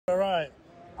All right.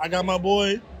 I got my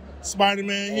boy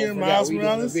Spider-Man here, Miles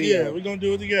Morales. Yeah, we're going to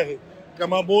do it together. Got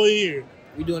my boy here.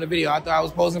 We doing a video. I thought I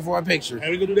was posing for a picture.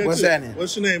 Hey, we gonna do that. What's happening?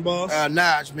 What's your name, boss?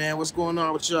 Nadji, man. What's going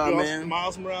on with y'all, man?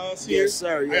 Miles Morales here. Yes,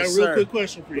 sir. Yes, I got a real quick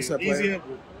question for you. What's up, Easy player?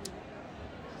 simple.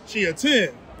 She a 10.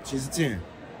 She's a 10.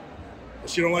 But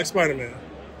she don't like Spider-Man.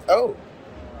 Oh.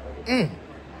 Then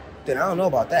I don't know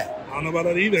about that. I don't know about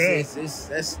that either.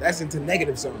 That's into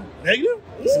negative zone. Negative?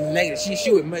 It's into negative.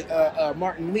 She with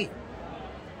Martin Lee.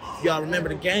 Y'all remember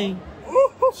the game?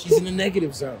 She's in the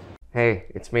negative zone. Hey,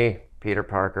 it's me, Peter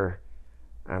Parker.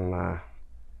 I'm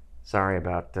sorry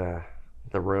about the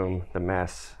room, the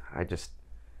mess. I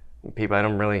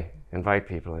don't really invite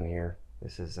people in here.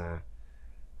 This is,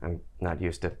 I'm not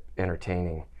used to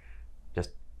entertaining,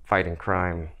 just fighting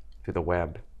crime through the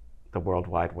web, the World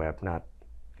Wide Web.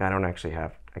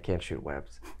 I can't shoot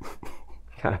webs.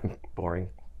 Kind of boring,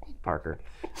 Parker.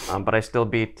 But I still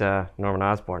beat Norman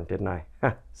Osborn, didn't I?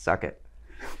 Suck it.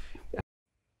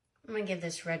 I'm gonna give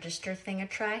this register thing a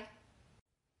try.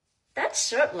 That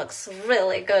shirt looks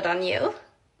really good on you.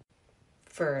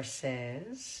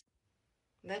 Versus,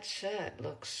 that shirt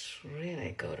looks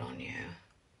really good on you.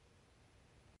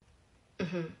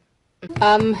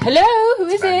 Hello, who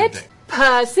is it?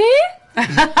 Percy? Oh,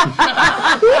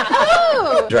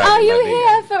 are you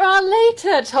here for our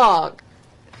later talk?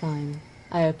 Fine.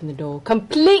 I open the door,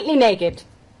 completely naked.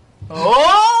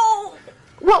 Oh!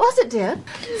 What was it, dear?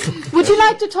 Would you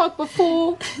like to talk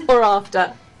before or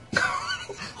after?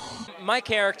 My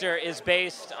character is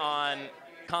based on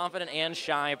confident and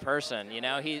shy person. You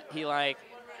know, he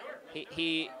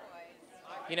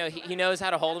knows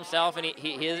how to hold himself, and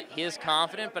he is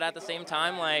confident, but at the same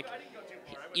time, like,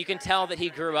 you can tell that he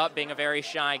grew up being a very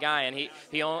shy guy, and it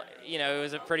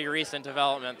was a pretty recent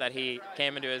development that he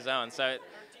came into his own. So,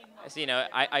 you know,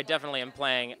 I definitely am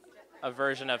playing a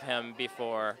version of him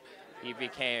before he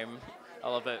became a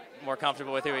little bit more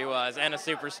comfortable with who he was and a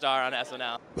superstar on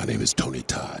SNL. My name is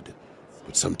Todd,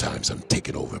 but sometimes I'm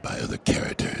taken over by other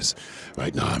characters.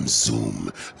 Right now I'm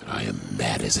Zoom, and I am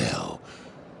mad as hell.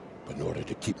 But in order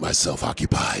to keep myself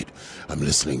occupied, I'm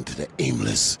listening to the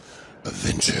Aimless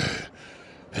Avenger.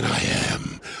 And I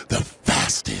am the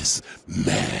fastest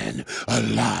man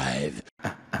alive.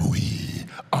 We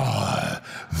are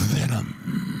Venom.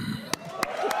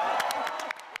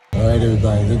 All right,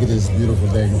 everybody, look at this beautiful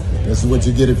thing. This is what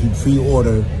you get if you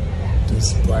pre-order the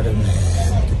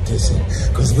Spider-Man petition,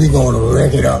 because we're going to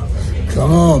wreck it up.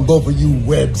 Come on, both of you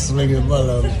web-slinging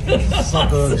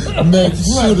motherfucker,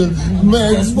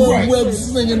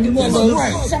 web-slinging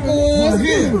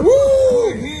motherfucker.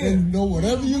 Woo! And know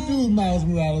whatever you do, Miles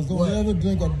Morales, don't ever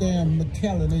drink a damn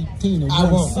Macallan 18 and I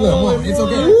won't. It's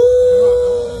okay.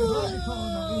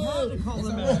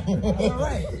 All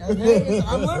right, okay?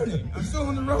 I'm learning. I'm still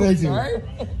on the road. Thank you. All right?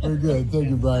 Very good. Thank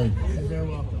you, Brian. You're very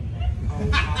welcome.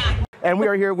 And we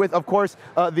are here with, of course,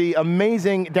 the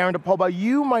amazing Darin.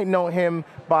 You might know him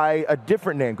by a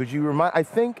different name, because I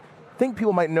think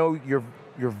people might know your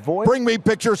voice. Bring me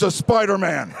pictures of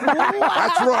Spider-Man.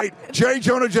 That's right.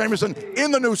 Jonah Jameson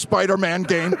in the new Spider-Man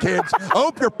game, kids. I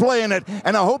hope you're playing it,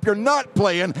 and I hope you're not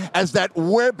playing as that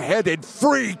web-headed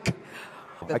freak.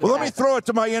 Well, let me throw it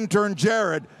to my intern,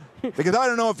 Jared, because I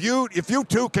don't know if you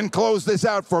two can close this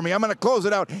out for me. I'm going to close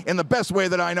it out in the best way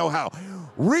that I know how.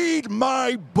 Read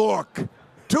my book.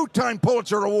 Two-time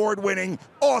Pulitzer Award-winning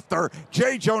author,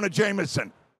 Jonah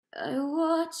Jameson. I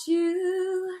watch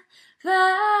you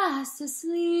fast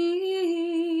asleep.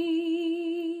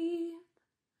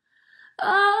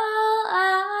 All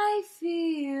I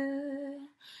fear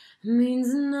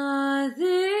means nothing.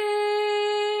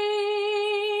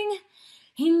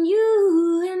 In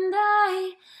you and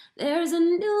I, there's a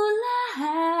new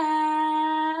land.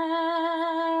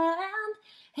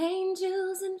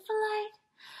 Angels in flight,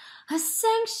 a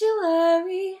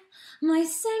sanctuary, my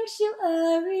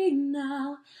sanctuary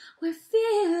now, where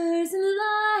fears and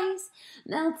lies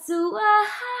melt away.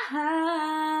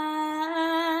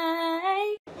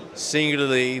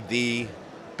 Singularly the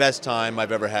best time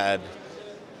I've ever had.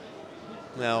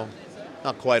 Well,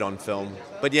 not quite on film,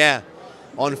 but yeah,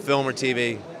 on film or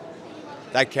TV,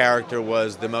 that character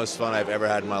was the most fun I've ever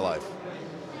had in my life.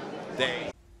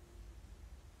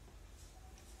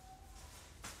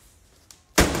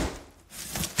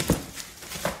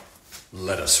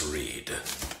 Let us read.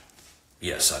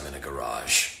 Yes, I'm in a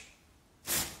garage.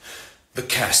 The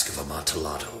cask of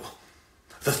Amontillado.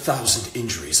 The 1,000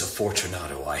 injuries of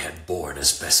Fortunato I had borne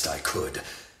as best I could,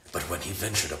 but when he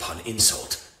ventured upon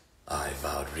insult, I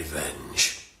vowed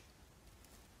revenge.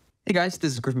 Hey guys,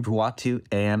 this is Griffin Puatu,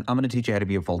 and I'm going to teach you how to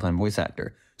be a full-time voice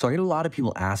actor. So I get a lot of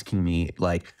people asking me,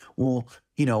 like, well,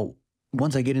 you know,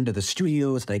 once I get into the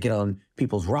studios and I get on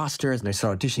people's rosters and I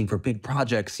start auditioning for big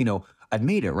projects, you know, I've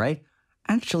made it, right?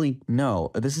 Actually,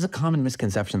 no. This is a common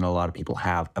misconception that a lot of people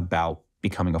have about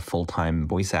becoming a full-time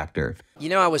voice actor. You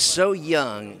know, I was so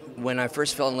young when I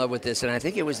first fell in love with this, and I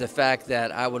think it was the fact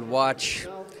that I would watch,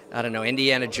 I don't know,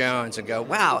 Indiana Jones and go,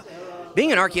 wow,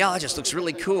 being an archaeologist looks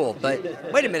really cool, but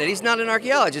wait a minute, he's not an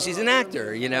archaeologist, he's an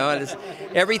actor, you know? And it's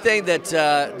everything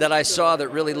that I saw that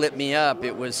really lit me up,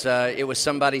 it was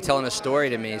somebody telling a story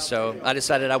to me, so I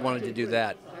decided I wanted to do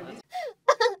that.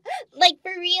 Like,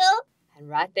 for real? And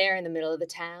right there in the middle of the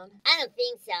town? I don't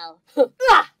think so.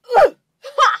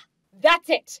 That's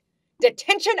it.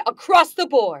 Detention across the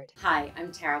board. Hi,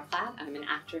 I'm Tara Platt. I'm an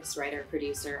actress, writer,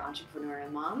 producer, entrepreneur,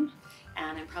 and mom.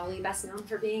 And I'm probably best known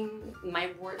for being my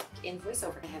work in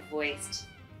voiceover. I have voiced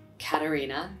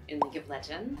Katarina in League of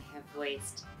Legends. I have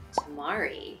voiced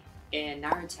Tamari in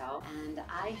Naruto. And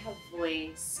I have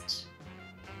voiced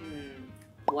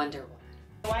Wonder Woman.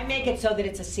 So I make it so that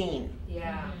it's a scene.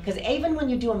 Yeah. Because even when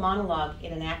you do a monologue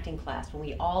in an acting class, when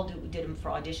we all did them for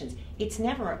auditions, it's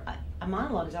never, a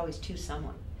monologue is always to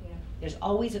someone. Yeah. There's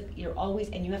always, you're always,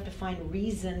 and you have to find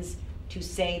reasons to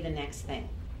say the next thing.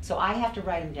 So I have to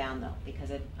write them down though,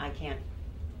 because I can't,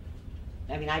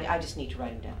 I mean, I just need to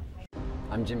write them down.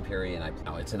 I'm Jim Perry, and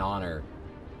it's an honor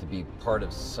to be part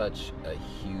of such a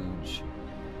huge,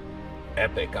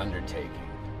 epic undertaking.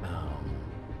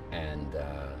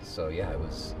 So yeah, it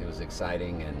was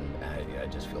exciting, and I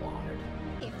just feel honored.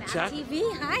 Jack? TV,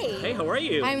 hi. Hey, how are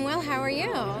you? I'm well, how are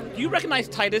you? Do you recognize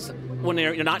Titus when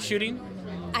you're not shooting?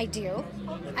 I do,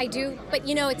 but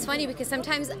you know, it's funny because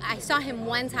sometimes I saw him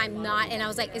one time not, and I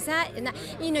was like, is that, and that,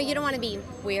 you know, you don't want to be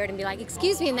weird and be like,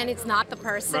 excuse me, and then it's not the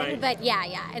person, right. But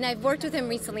yeah, and I've worked with him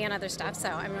recently on other stuff, so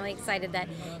I'm really excited that,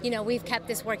 you know, we've kept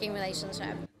this working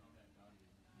relationship.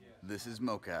 This is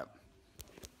mocap.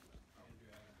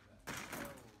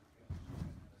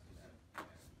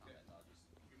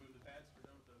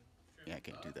 Yeah, I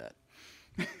can't do that.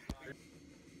 This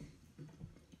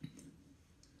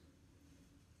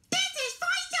is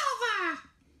voiceover!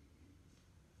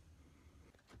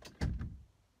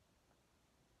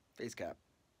 Face cap.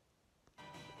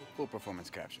 Full performance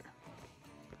capture.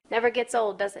 Never gets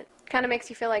old, does it? Kind of makes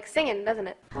you feel like singing, doesn't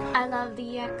it? I love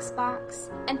the Xbox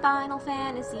and Final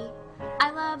Fantasy.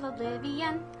 I love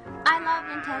Oblivion. I love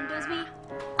Nintendo's Wii.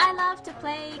 I love to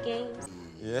play games.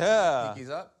 Yeah. Pinkies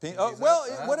up. Well,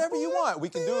 whatever you want. We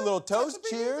can do a little toast,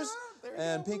 cheers,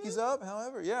 and pinkies up,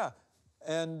 however, yeah.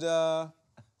 And, was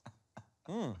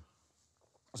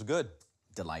good.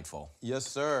 Delightful. Yes,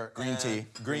 sir. Green tea.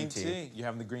 Green tea. You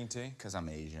having the green tea? Because I'm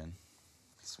Asian.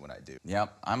 That's what I do.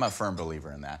 Yep, I'm a firm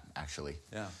believer in that, actually.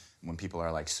 Yeah. When people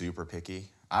are like super picky.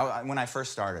 When I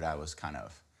first started, I was kind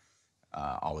of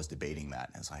always debating that.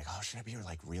 I was like, oh, should I be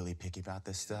like really picky about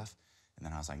this stuff? And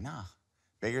then I was like, nah.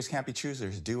 Beggars can't be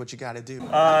choosers. Do what you gotta do.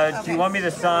 Do you want me to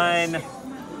sign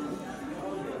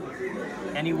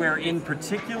anywhere in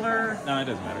particular? No, it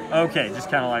doesn't matter. Okay, just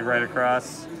kind of like right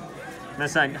across. I'm gonna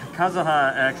sign.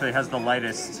 Kazuha actually has the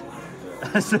lightest,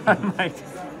 so I might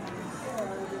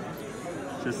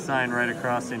just sign right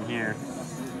across in here.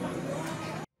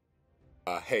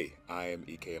 Hey, I am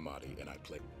Ike Amadi, and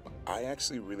I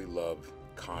actually really love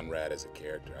Conrad as a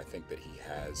character. I think that he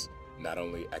has not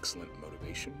only excellent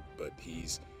motivation, but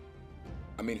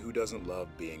who doesn't love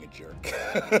being a jerk?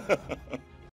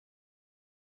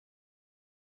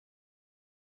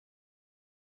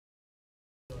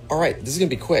 All right, this is gonna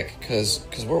be quick because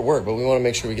we're at work, but we want to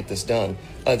make sure we get this done.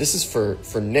 This is for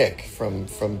Nick from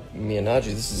me and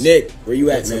Nadji. This is Nick. Where you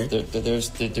at, man? There's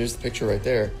the picture right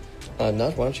there.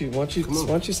 Nod, why don't you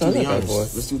sign that bad boy?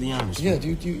 Let's do the honors. Yeah,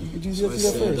 do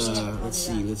that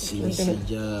first. Let's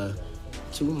see.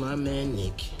 To my man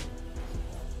Nick.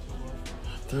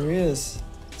 There he is.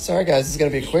 Sorry guys, this is gonna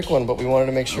be a quick one, but we wanted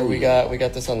to make sure we got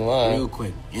this on the line. Real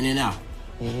quick, in and out.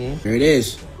 There it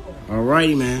is.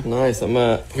 Alrighty, man. Nice.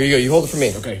 Here you go. You hold it for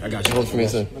me. Okay, I got you. You hold it for me,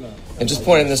 son. And just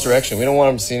point it in this direction. We don't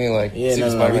want him to see any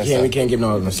we can't give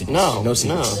no secrets. No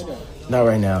secrets. Not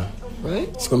right now. Right?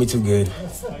 It's gonna be too good.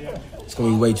 It's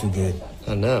gonna be way too good.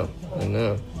 I know.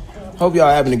 Hope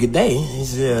y'all having a good day.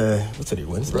 It's what's today,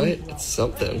 Wednesday? Right? It's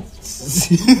something.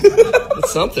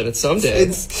 It's something. It's someday.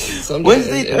 It's someday.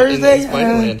 Wednesday, Thursday. In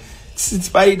Spider-Man. It's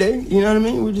Spidey Day. You know what I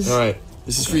mean? We're just. All right.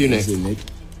 This is for you, Nick. Nick.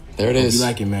 There it is. Hope you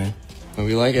like it, man. Hope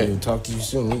you like it. Talk to you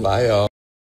soon. Bye, y'all.